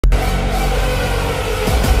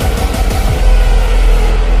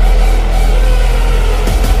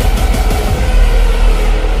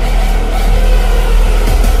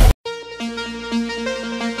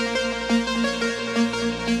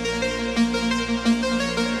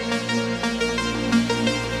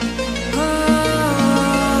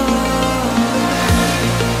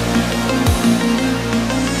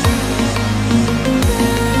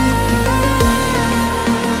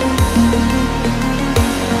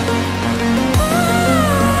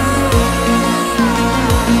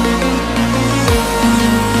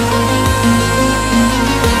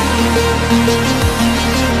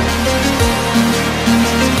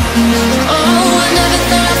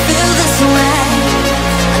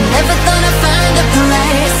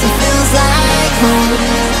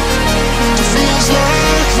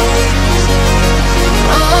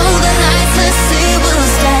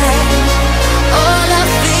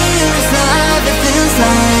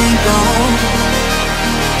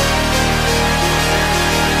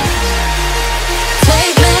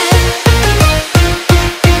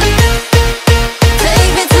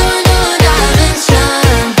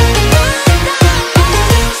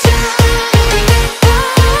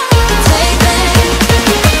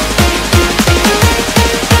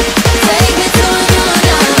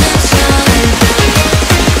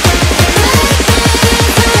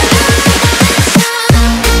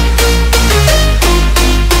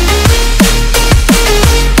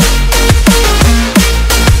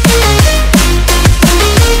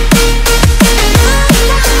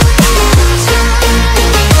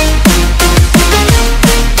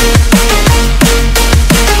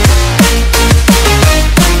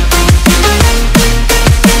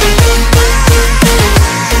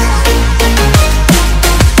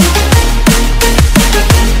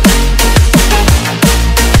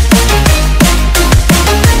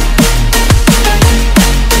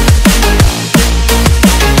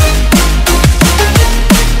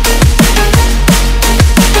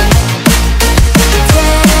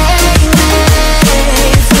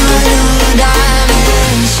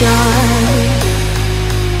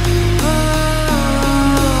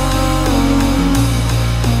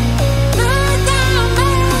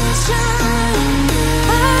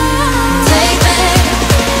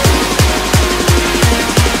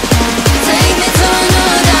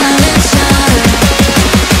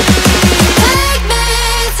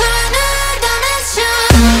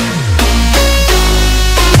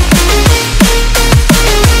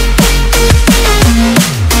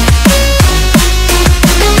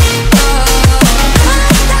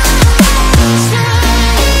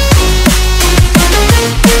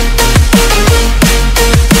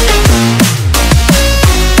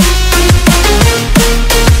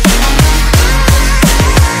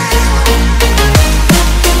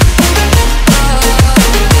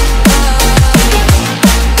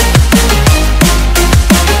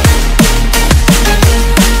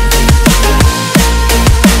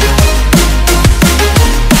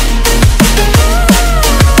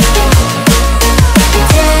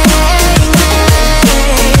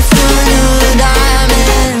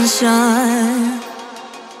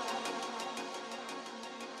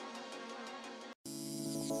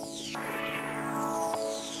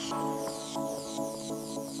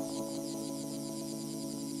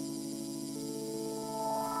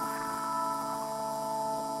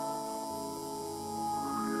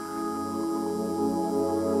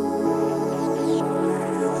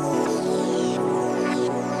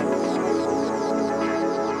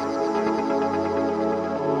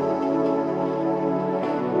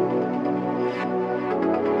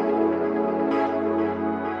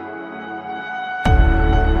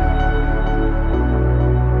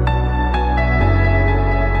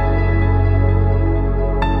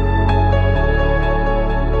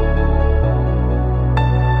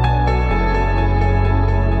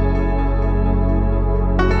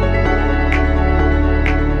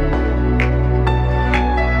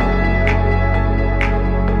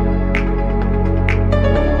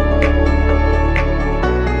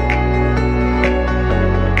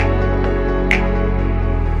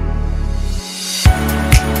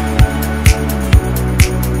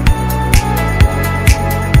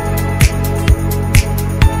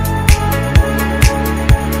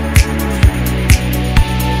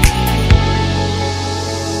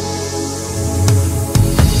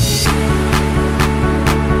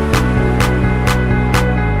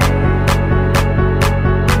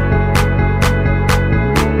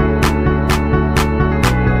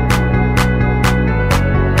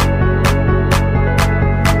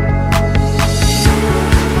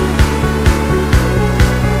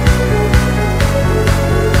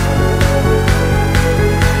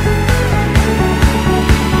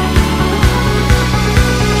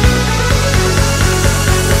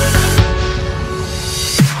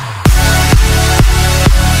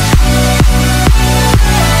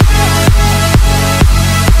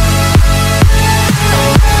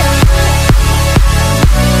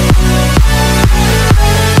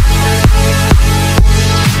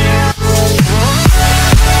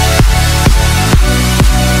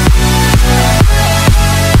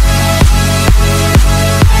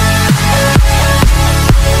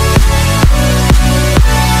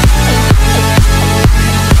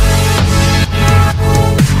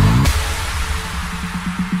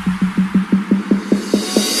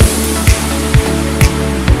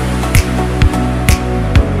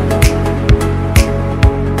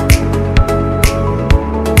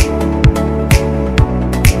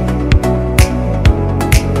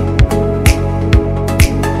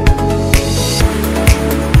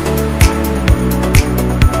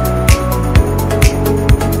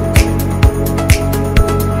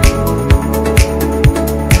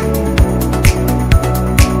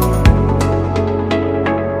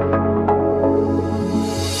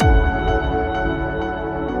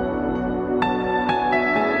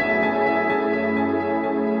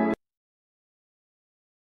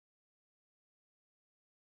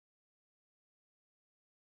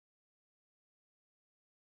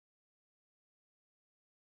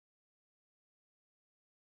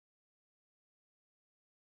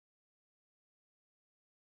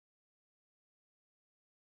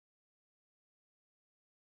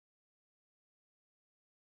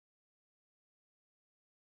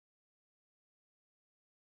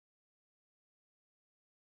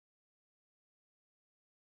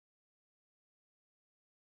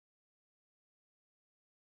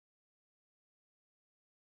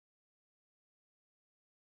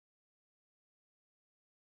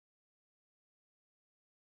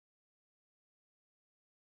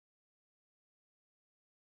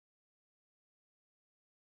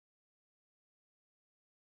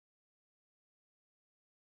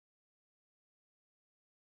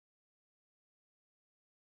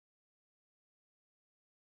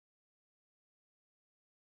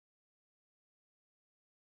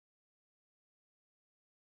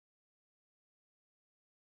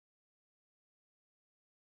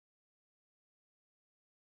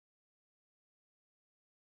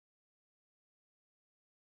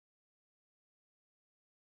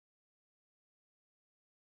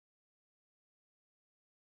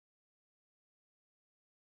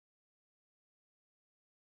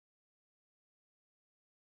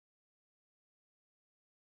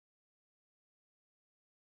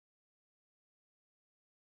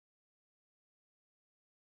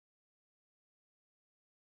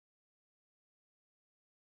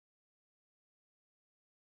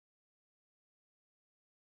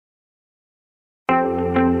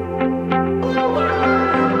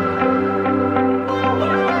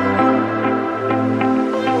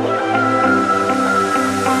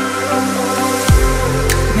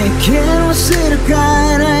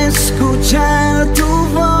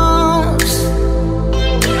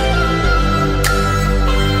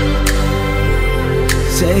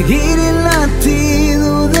oír el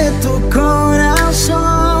latido de tu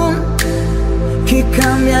corazón, que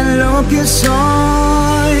cambia lo que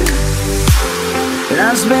soy.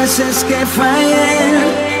 Las veces que fallé,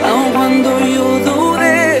 aun cuando yo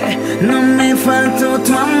dudé, no me faltó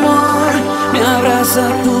tu amor, me abraza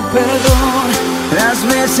tu perdón. Las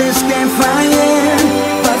veces que fallé,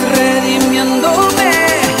 vas redimiéndome,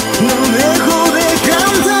 no dejo de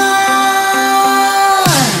cantar.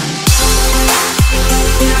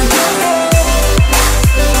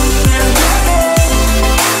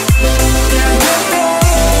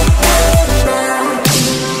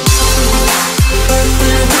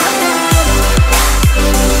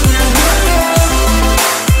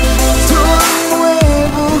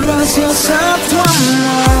 Gracias a tu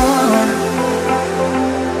amor.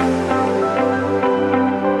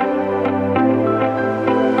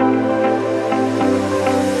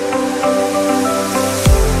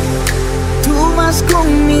 Tú vas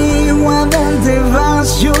conmigo, a donde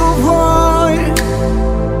vas yo voy.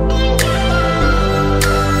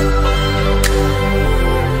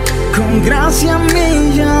 Con gracia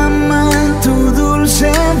me llama tu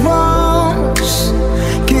dulce voz,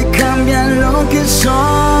 que cambia lo que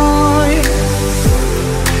soy.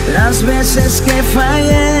 Las veces que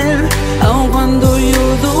fallé, aun cuando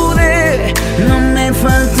yo dudé, no me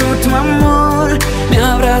faltó tu amor, me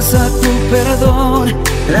abraza tu perdón.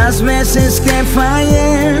 Las veces que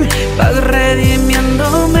fallé, vas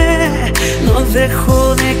redimiéndome, no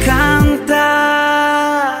dejo de cantar.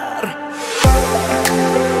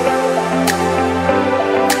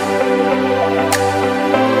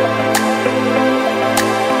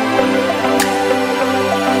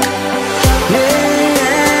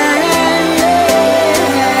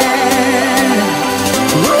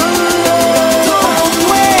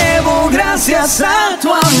 Gracias a tu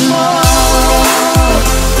amor.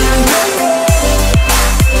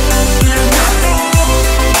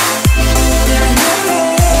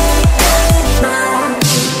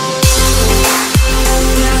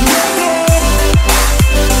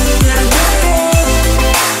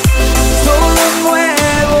 Todo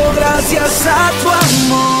nuevo gracias a tu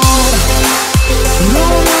amor. No,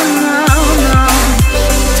 no, no, no.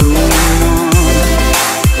 Tu amor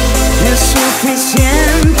es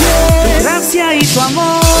suficiente. Gracia y tu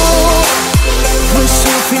amor fue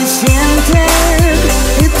suficiente,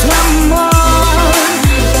 y tu amor,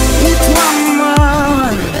 y tu amor.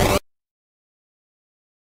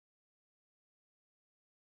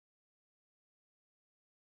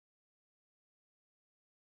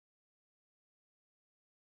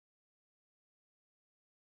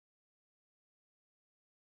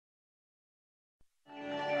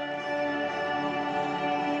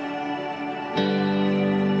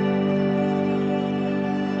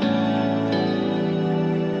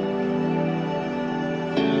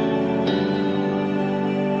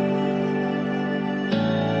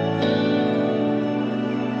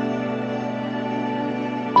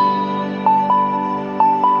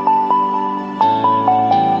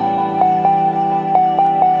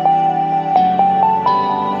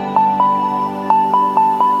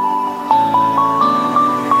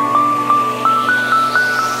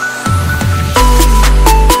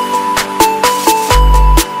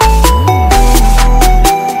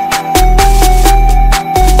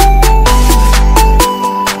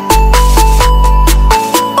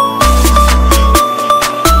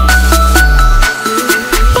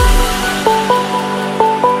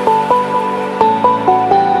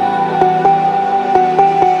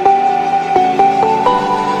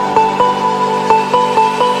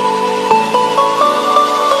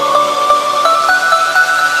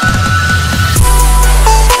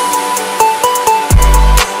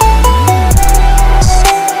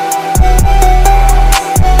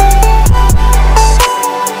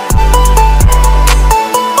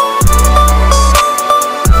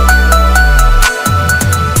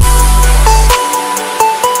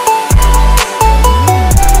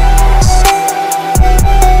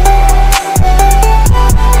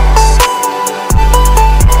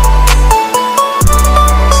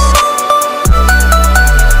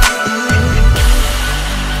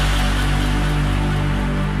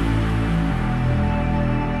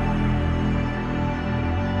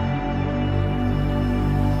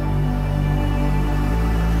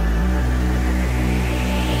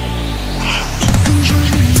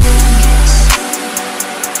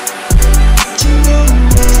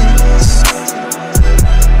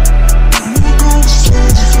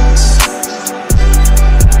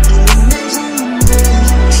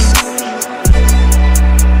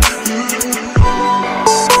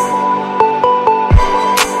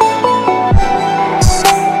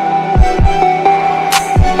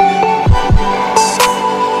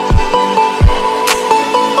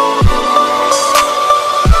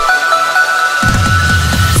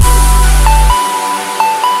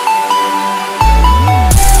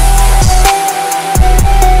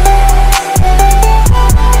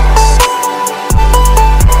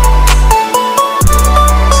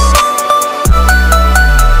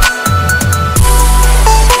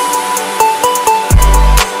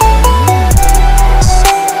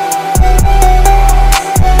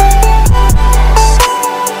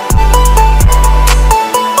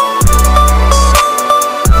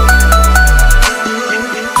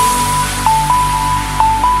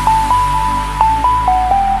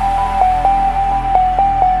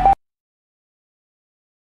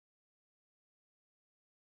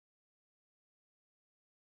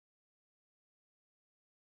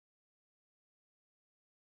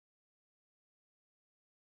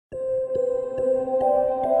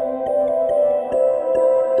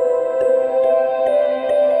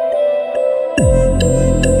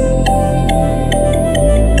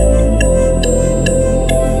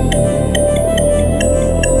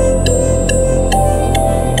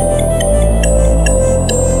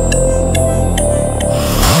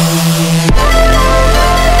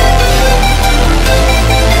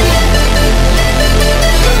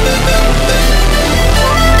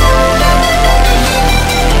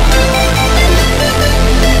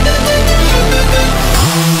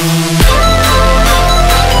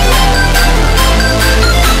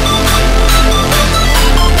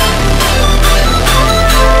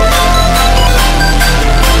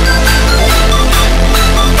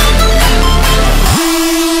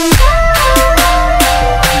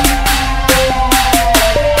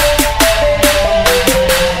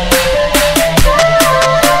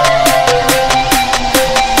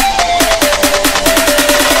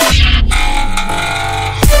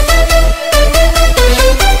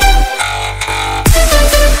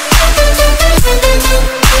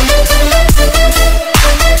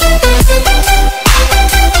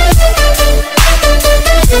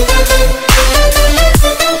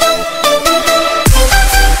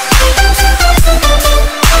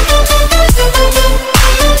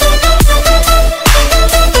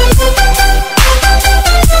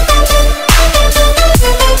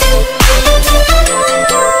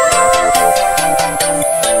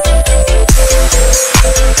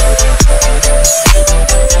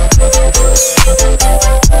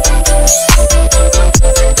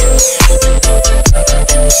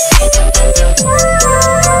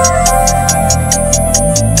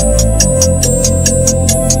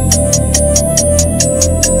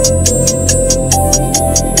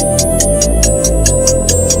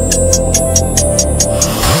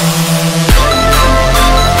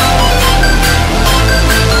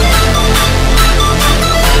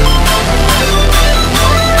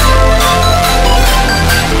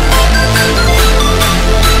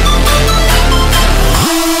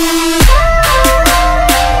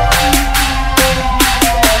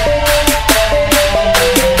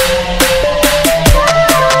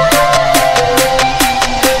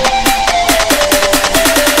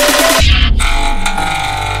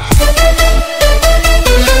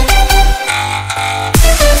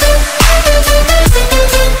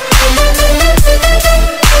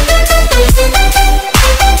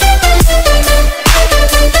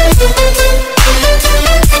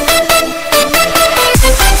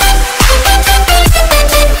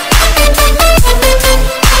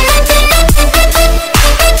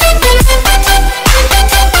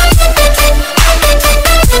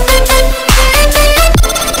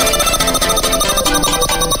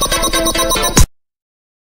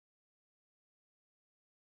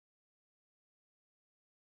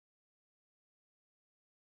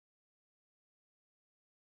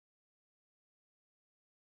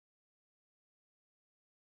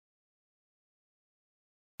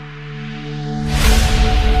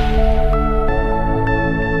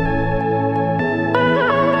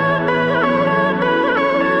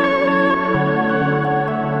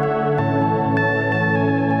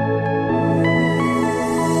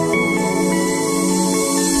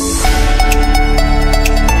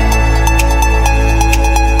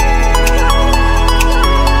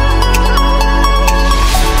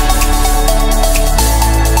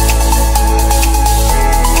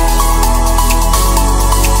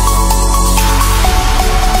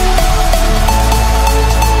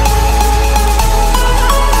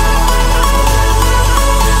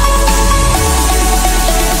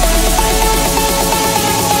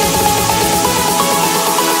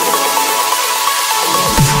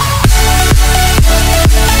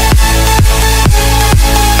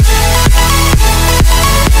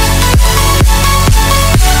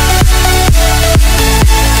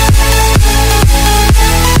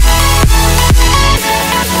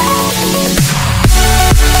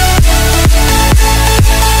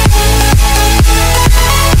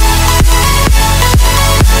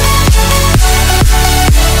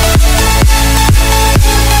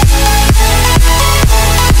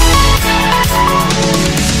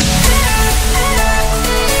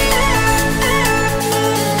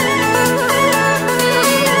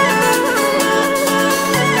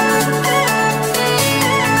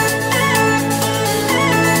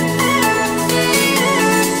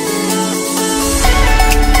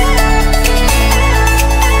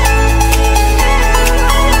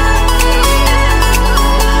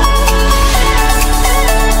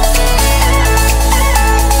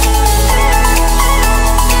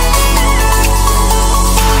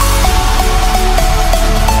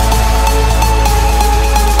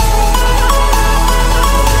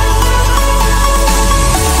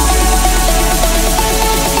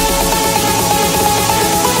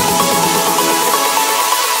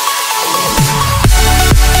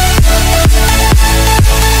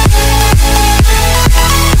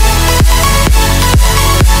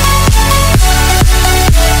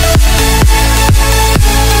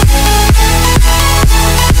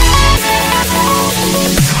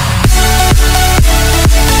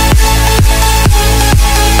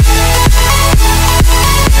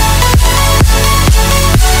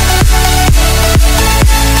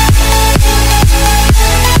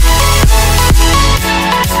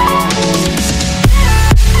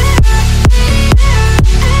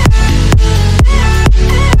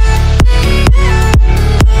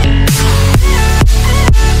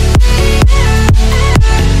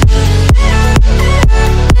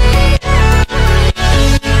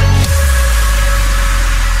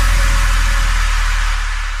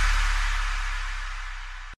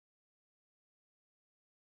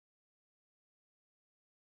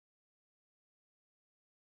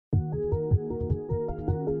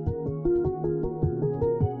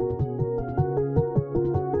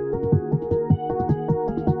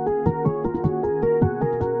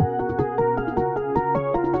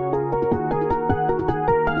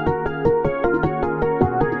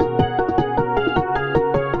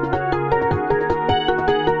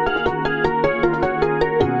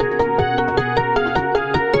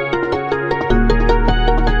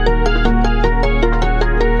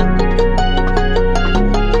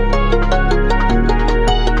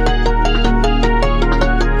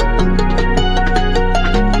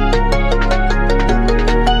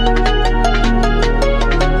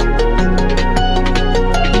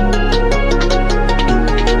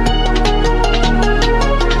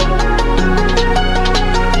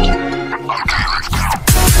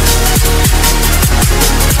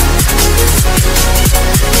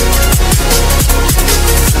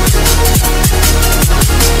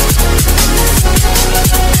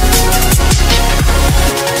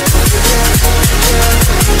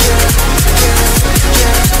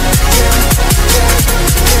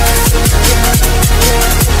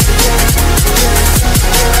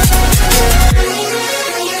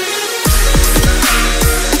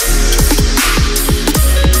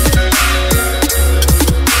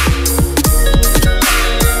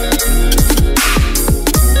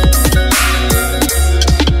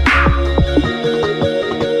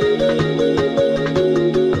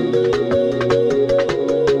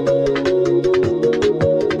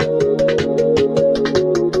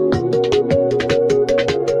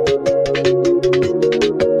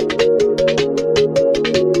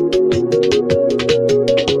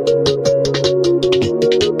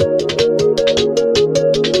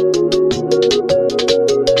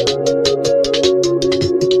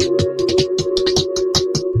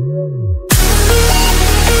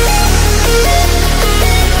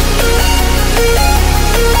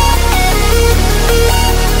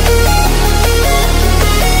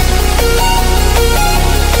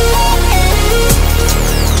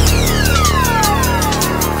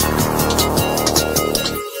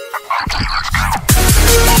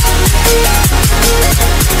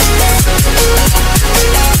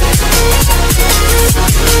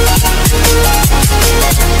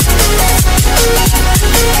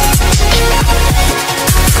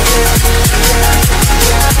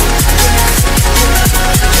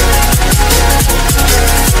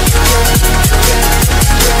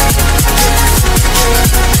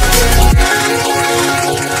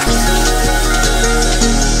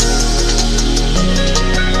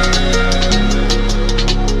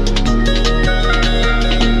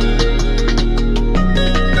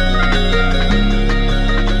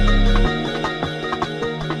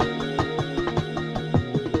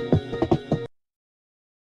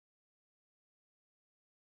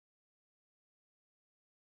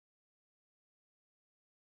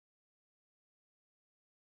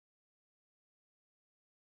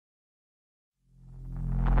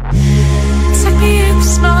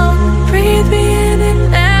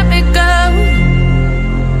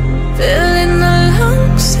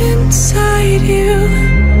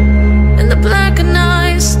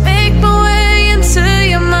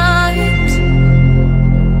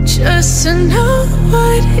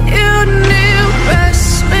 what you knew.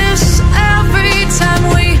 Restless every time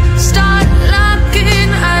we start locking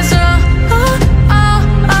eyes.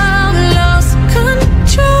 Lost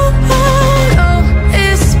control. Oh,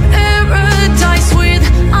 it's paradise with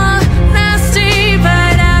honesty,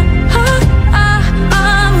 but I'm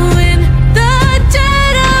in the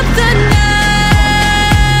dead of the night.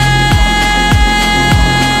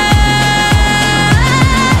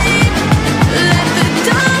 Let the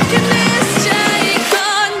darkness take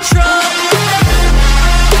control.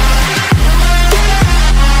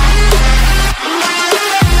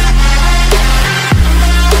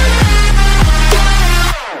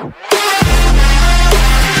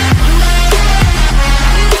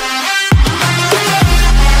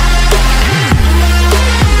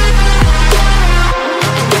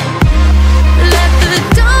 Let the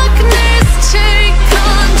darkness take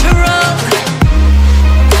control.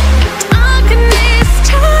 Darkness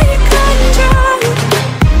take control.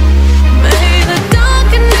 May the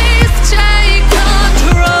darkness take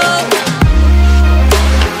control.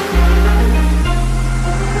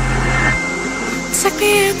 Take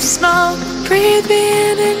me in slow, breathe me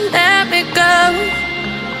in and let me go.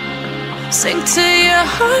 Sink to your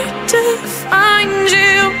heart to find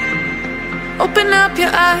you. Open up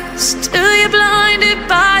your eyes till you're blinded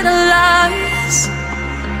by the lies,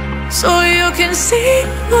 so you can see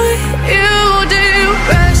what you do.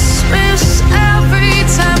 Restless every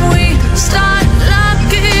time we start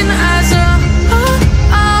locking eyes.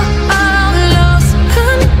 Lost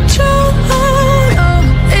control. Oh,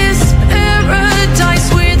 it's paradise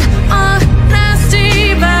with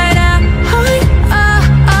honesty, but I'm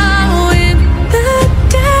in the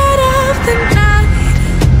dead of the night.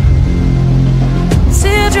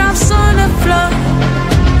 Teardrops on the floor.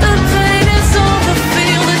 The pain is over.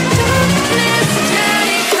 Feel the darkness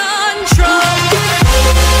take control.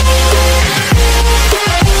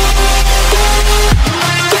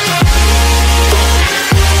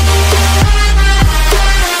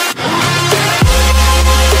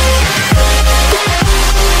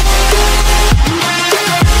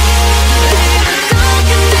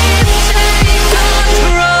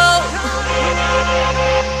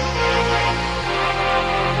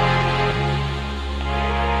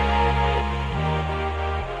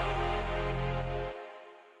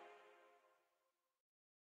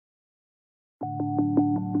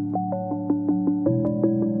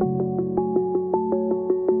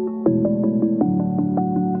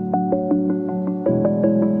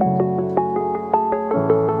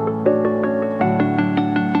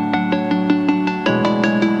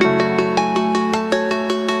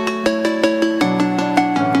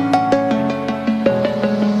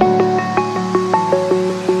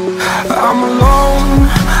 I'm alone,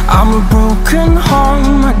 I'm a broken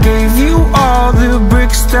home. I gave you all the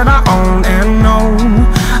bricks that I own and know.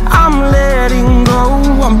 I'm letting go,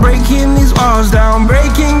 I'm breaking these walls down,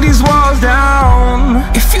 breaking these walls down.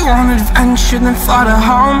 If you want adventure, then fly to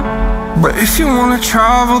home. But if you wanna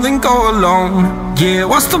travel, then go alone. Yeah,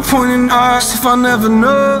 what's the point in us if I never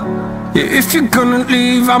know? Yeah, if you're gonna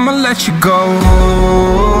leave, I'ma let you go.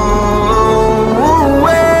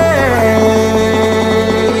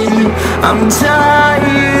 I'm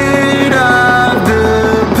tired of the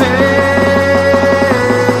pain.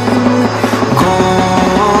 Go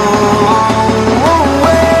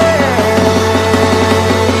away.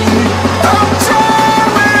 I'm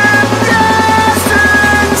tired of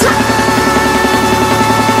yesterday.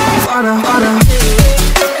 Harder, harder.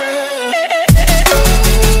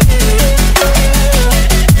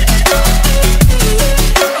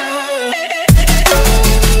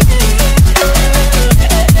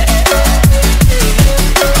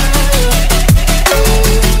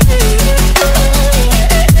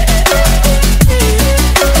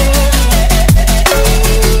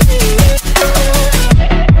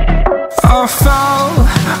 I fell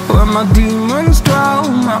where my demons dwell.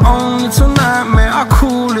 My own little nightmare, I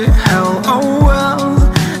call it hell. Oh well,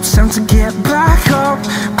 it's time to get back up.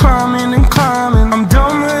 Climbing and climbing, I'm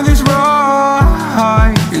done with this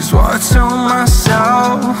ride, is what I tell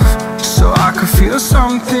myself, so I could feel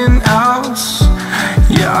something else.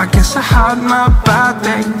 Yeah, I guess I had my bad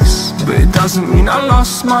days, but it doesn't mean I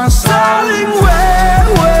lost my style. Darling, where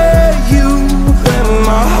were you when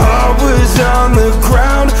my heart was on the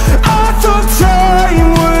ground? I thought time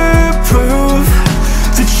would prove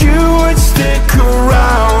that you would stick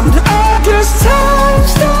around. I guess time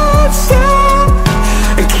stood still,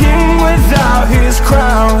 a king without his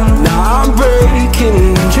crown. Now I'm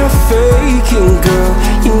breaking and you're faking, girl.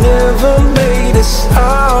 You never made a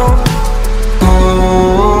sound.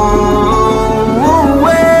 Oh,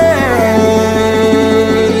 wait,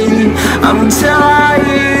 I'm tired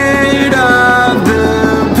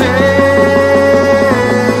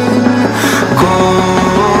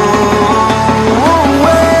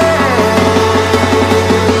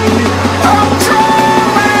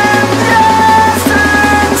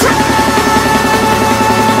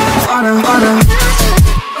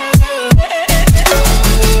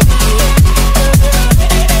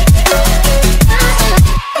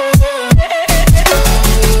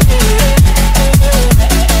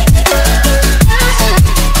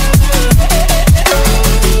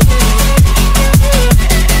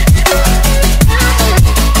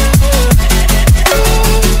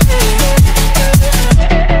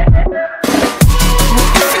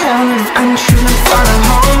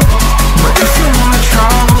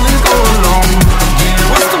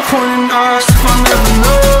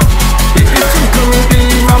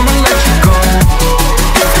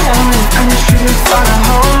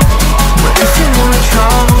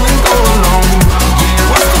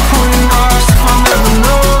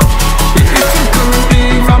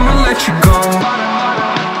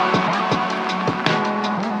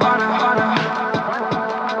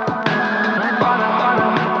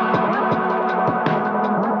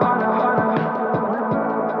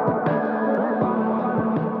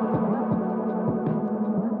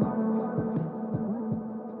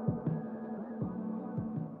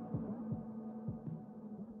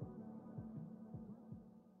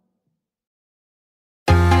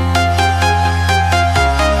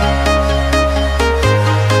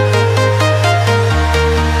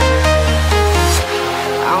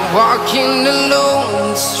Walking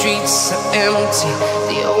alone, the streets are empty.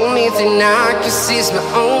 The only thing I can see is my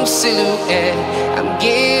own silhouette. I'm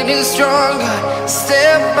getting stronger,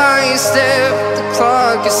 step by step. The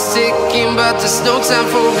clock is ticking, but there's no time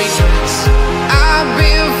for regrets. I've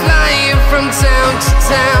been flying from town to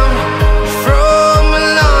town, from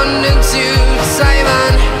London to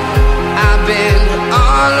Taiwan. I've been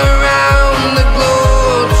all around the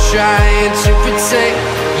globe, trying to protect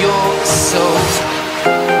your soul.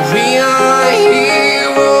 We are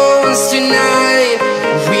heroes tonight.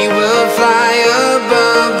 We will fly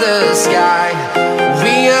above the sky.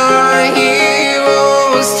 We are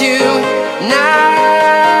heroes tonight.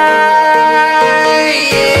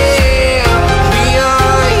 Yeah. We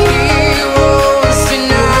are heroes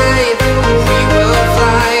tonight. We will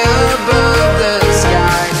fly above the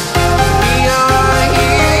sky. We are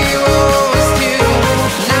heroes tonight.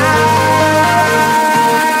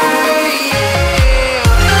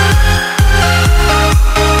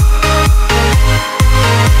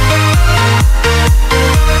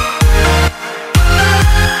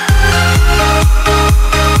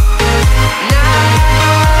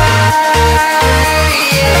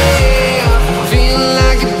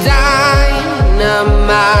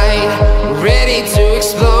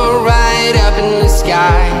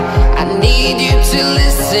 I need you to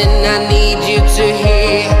listen, I need you to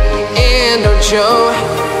hear, and don't show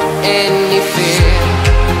any fear.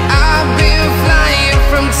 I've been flying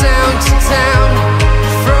from town to town,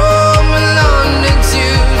 from London to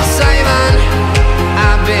Taiwan.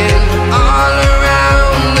 I've been all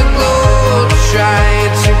around the globe,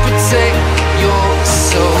 trying to protect your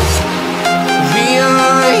soul. We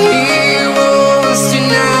are heroes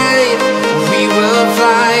tonight. We will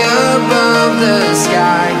fly above the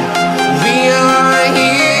sky. We are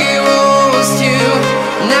heroes tonight.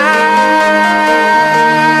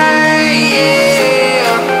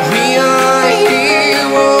 Yeah. We are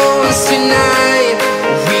heroes tonight.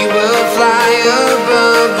 We will fly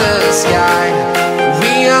above the sky.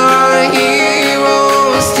 We are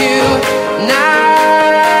heroes tonight.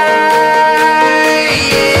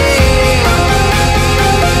 Yeah.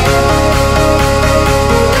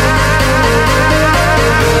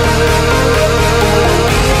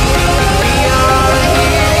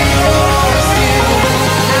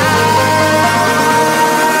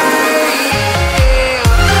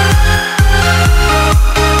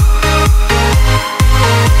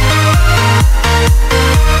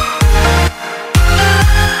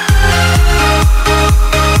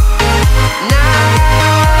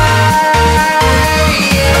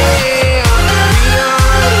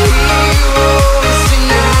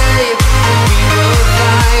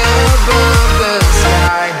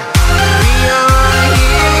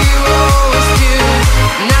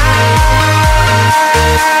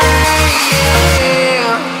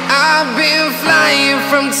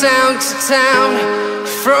 Town to town,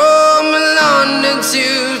 from London to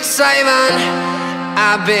Taiwan.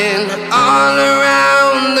 I've been all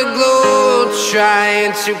around the globe,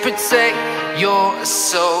 trying to protect your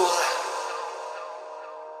soul.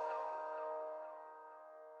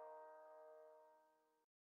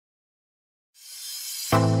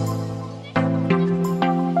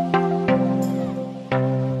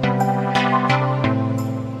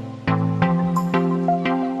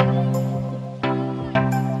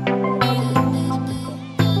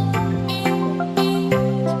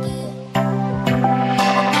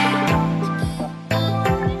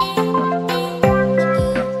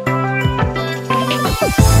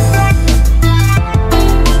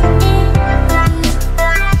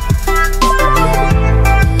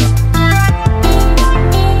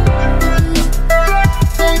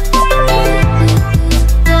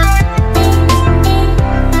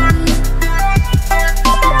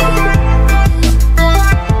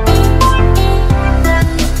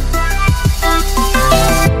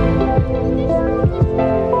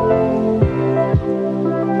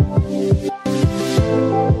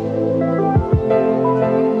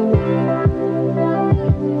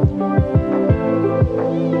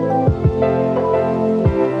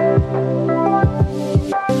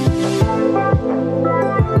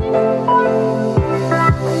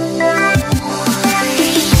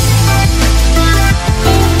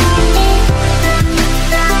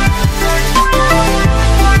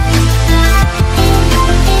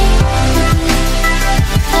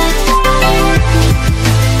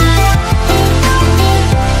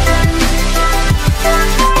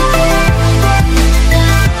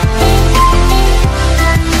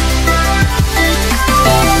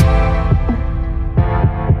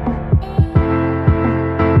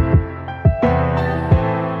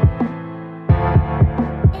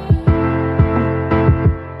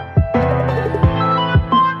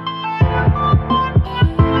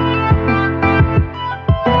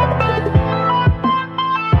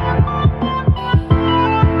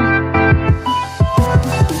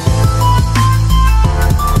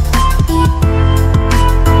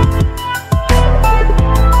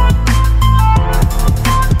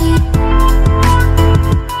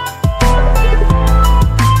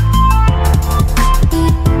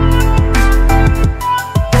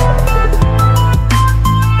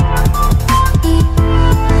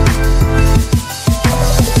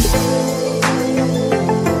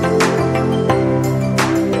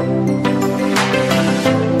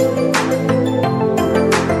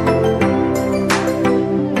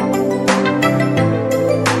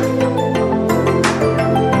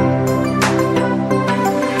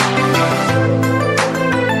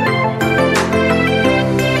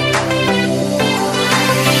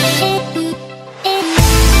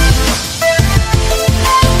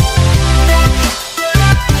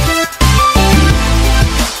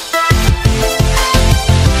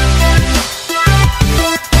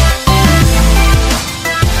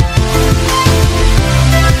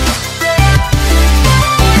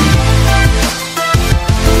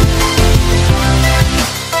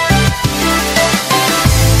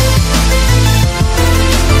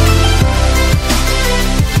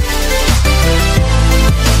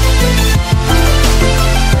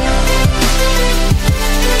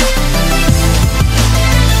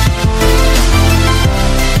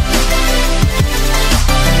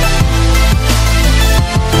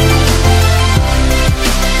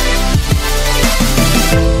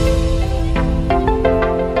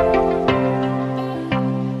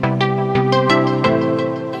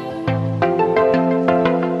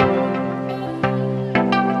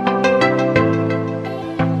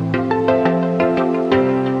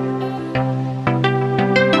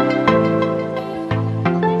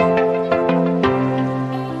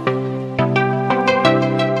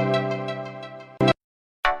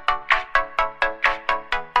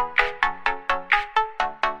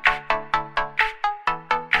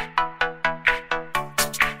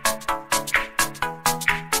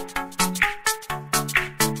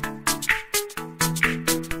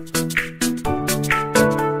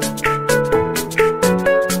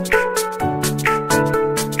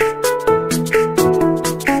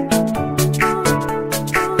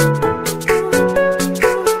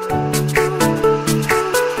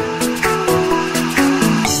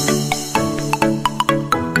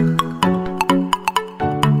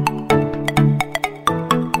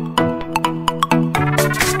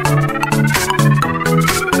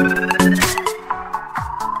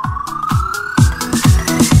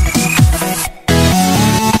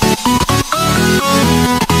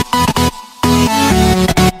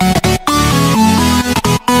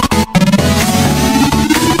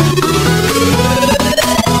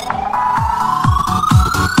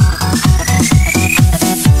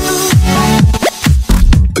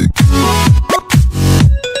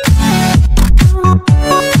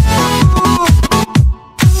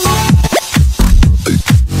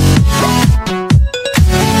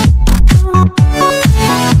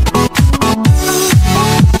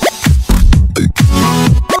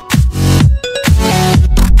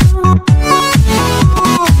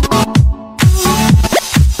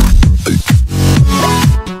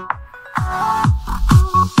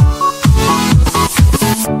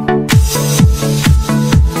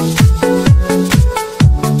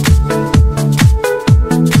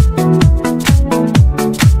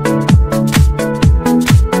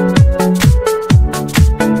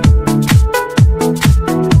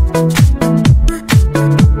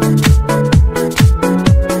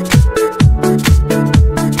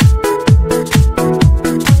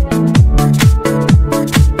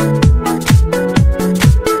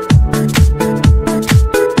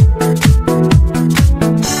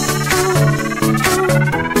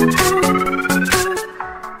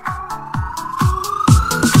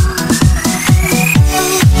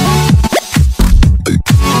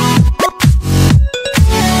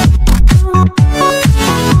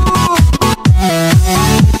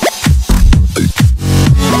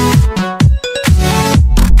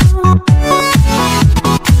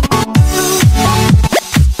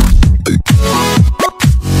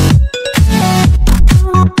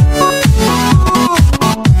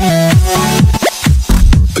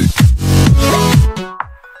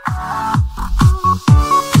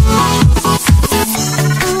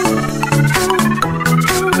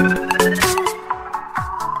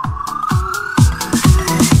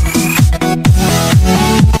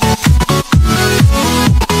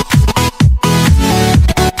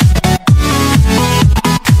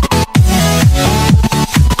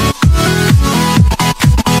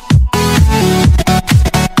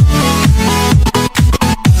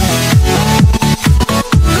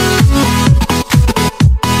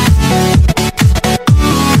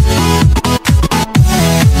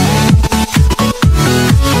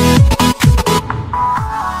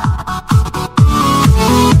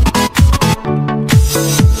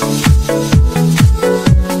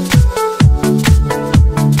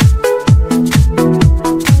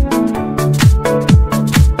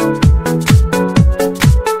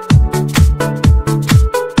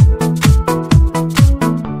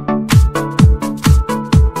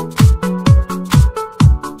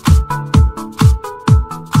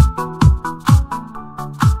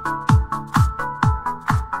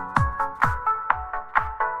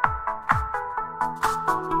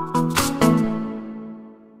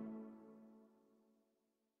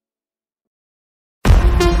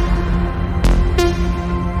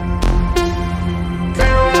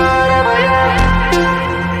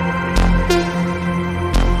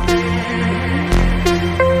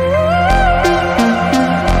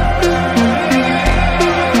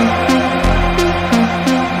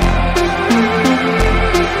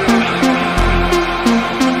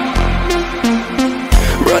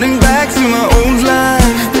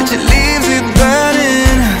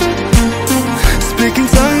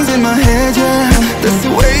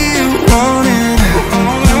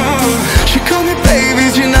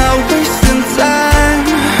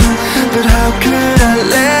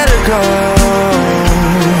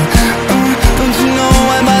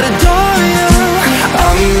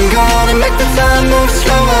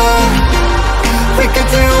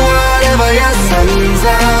 yeah, sun's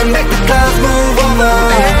out, make the clouds move over.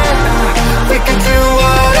 We can do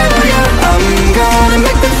whatever, yeah. I'm gonna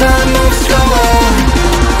make the time move slower.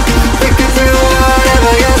 We can do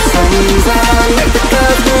whatever, yeah. Sun's out, make the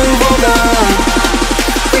clouds move over.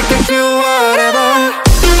 We can do whatever.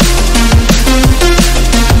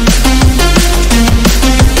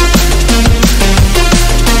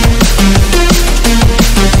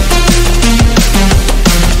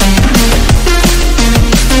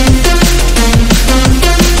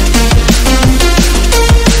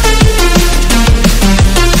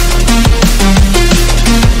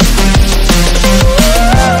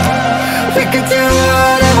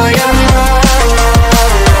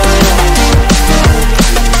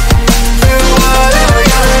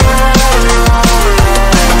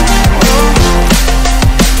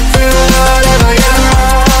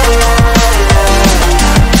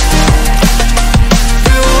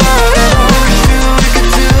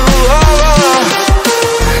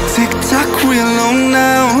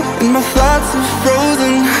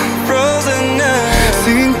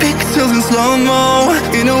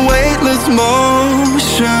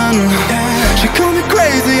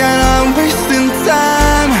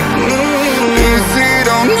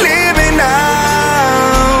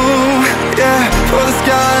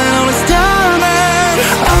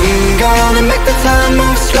 Time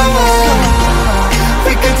move slower.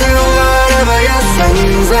 We can do whatever, yeah.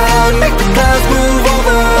 Sun's out, make the clouds move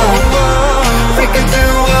over. We can do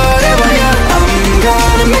whatever, yeah. I'm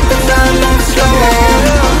gonna make the time move slower.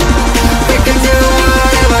 We can do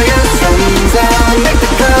whatever, yeah. Sun's out, make the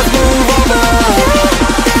clouds move over.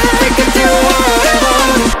 We can do whatever.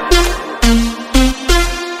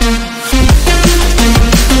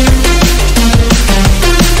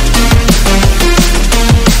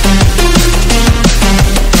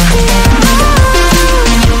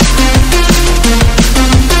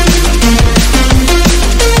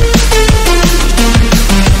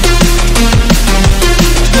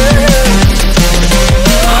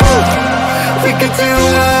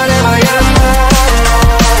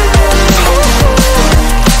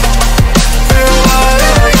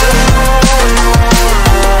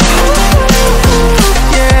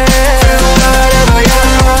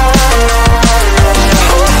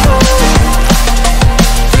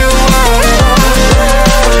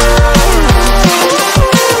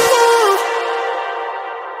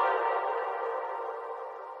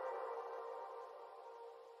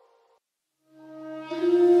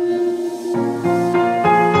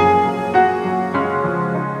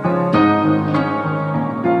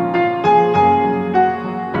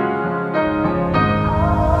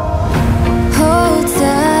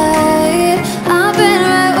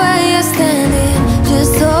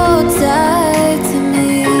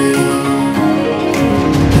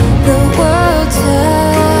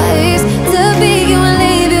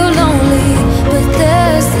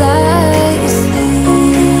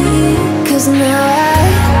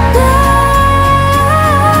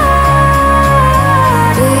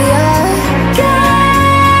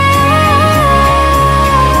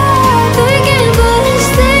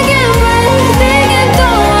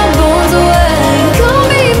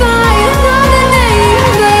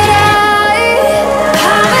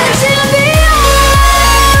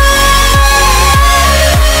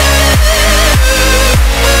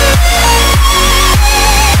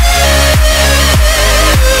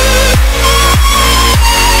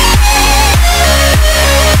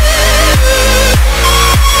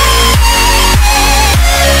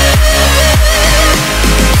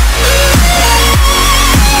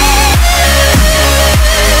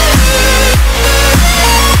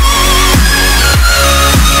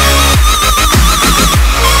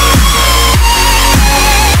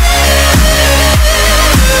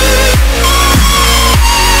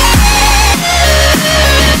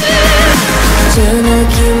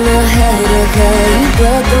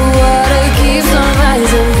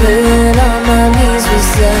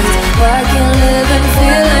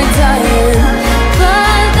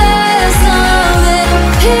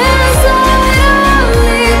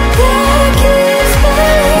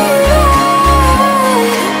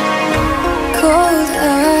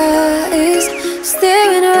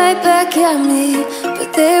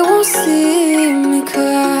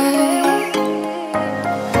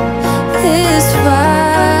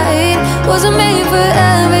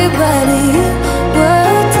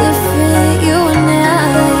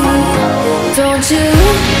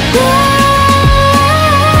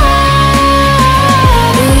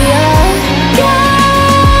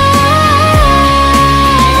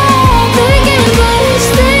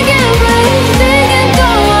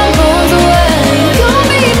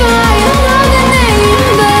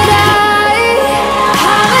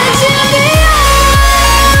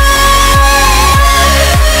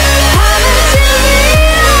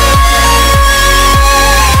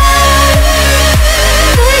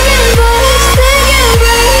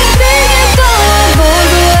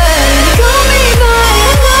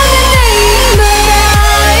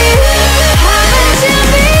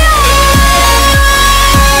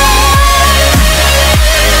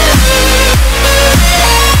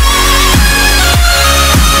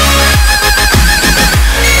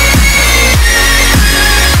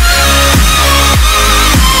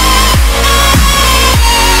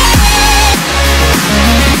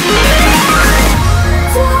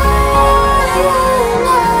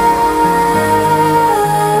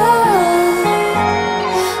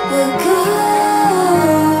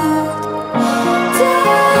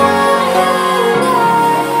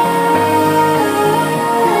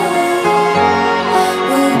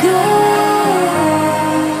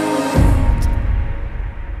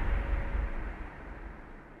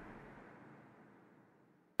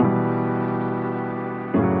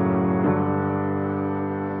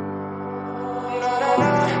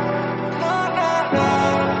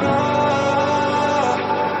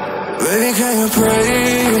 Baby, can you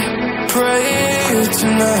pray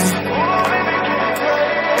tonight?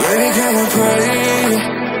 Baby, can you pray?